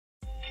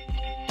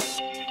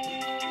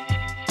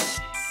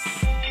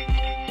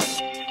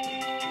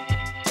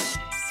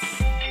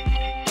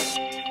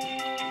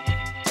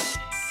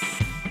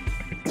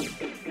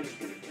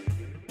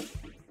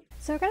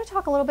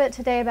talk a little bit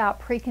today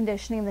about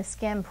preconditioning the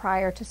skin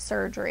prior to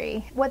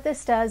surgery. What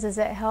this does is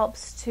it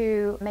helps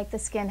to make the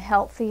skin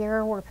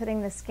healthier. We're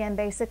putting the skin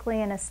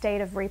basically in a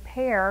state of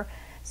repair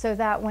so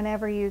that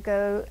whenever you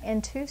go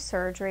into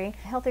surgery,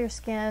 healthier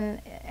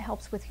skin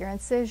helps with your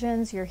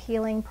incisions, your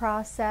healing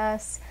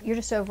process. You're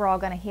just overall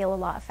going to heal a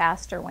lot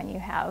faster when you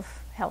have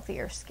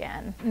healthier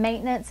skin.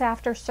 Maintenance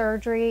after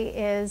surgery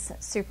is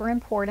super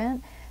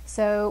important.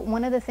 So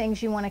one of the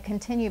things you want to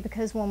continue,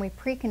 because when we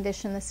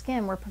precondition the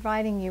skin, we're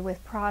providing you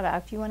with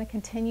product. You want to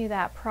continue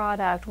that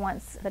product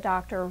once the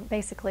doctor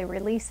basically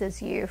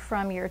releases you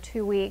from your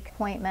 2-week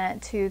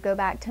appointment to go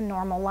back to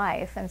normal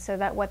life. And so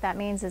that what that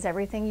means is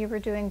everything you were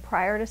doing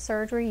prior to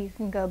surgery, you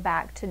can go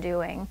back to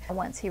doing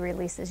once he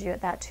releases you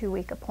at that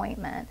 2-week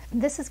appointment.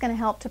 This is going to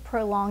help to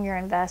prolong your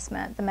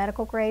investment. The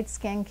medical grade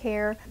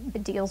skincare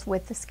deals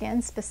with the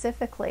skin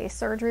specifically.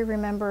 Surgery,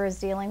 remember, is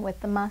dealing with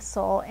the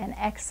muscle and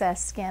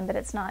excess skin, but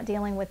it's not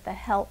dealing with the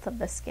health of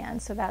the skin,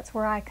 so that's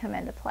where I come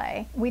into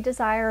play. We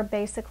desire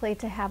basically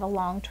to have a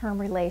long-term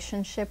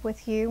relationship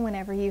with you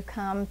whenever you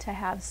come to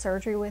have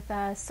surgery with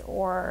us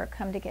or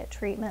come to get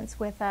treatments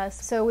with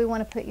us. So we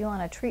want to put you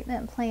on a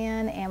treatment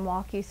plan and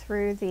walk you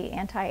through the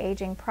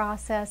anti-aging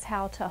process,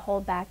 how to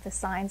hold back the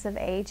signs of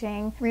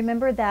aging.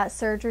 Remember that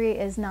surgery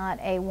is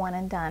not a one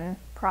and done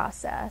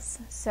process.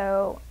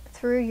 So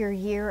through your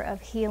year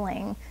of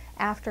healing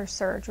after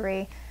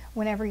surgery,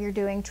 whenever you're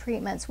doing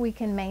treatments, we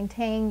can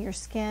maintain your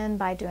skin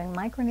by doing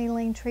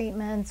microneedling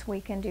treatments.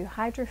 We can do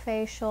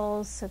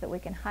hydrofacials so that we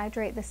can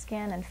hydrate the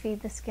skin and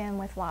feed the skin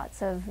with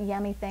lots of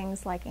yummy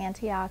things like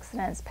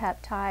antioxidants,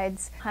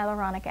 peptides,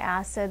 hyaluronic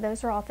acid.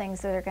 Those are all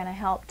things that are going to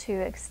help to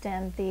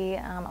extend the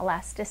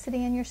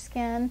elasticity in your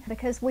skin,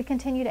 because we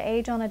continue to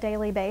age on a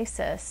daily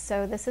basis.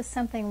 So this is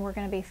something we're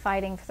going to be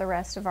fighting for the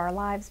rest of our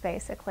lives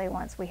basically.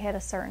 Once we hit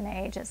a certain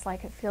age, it's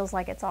like it feels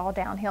like it's all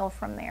downhill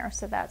from there.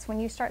 So that's when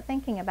you start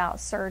thinking about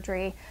surgery,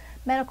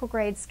 medical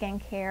grade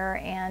skincare,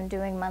 and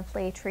doing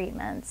monthly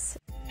treatments.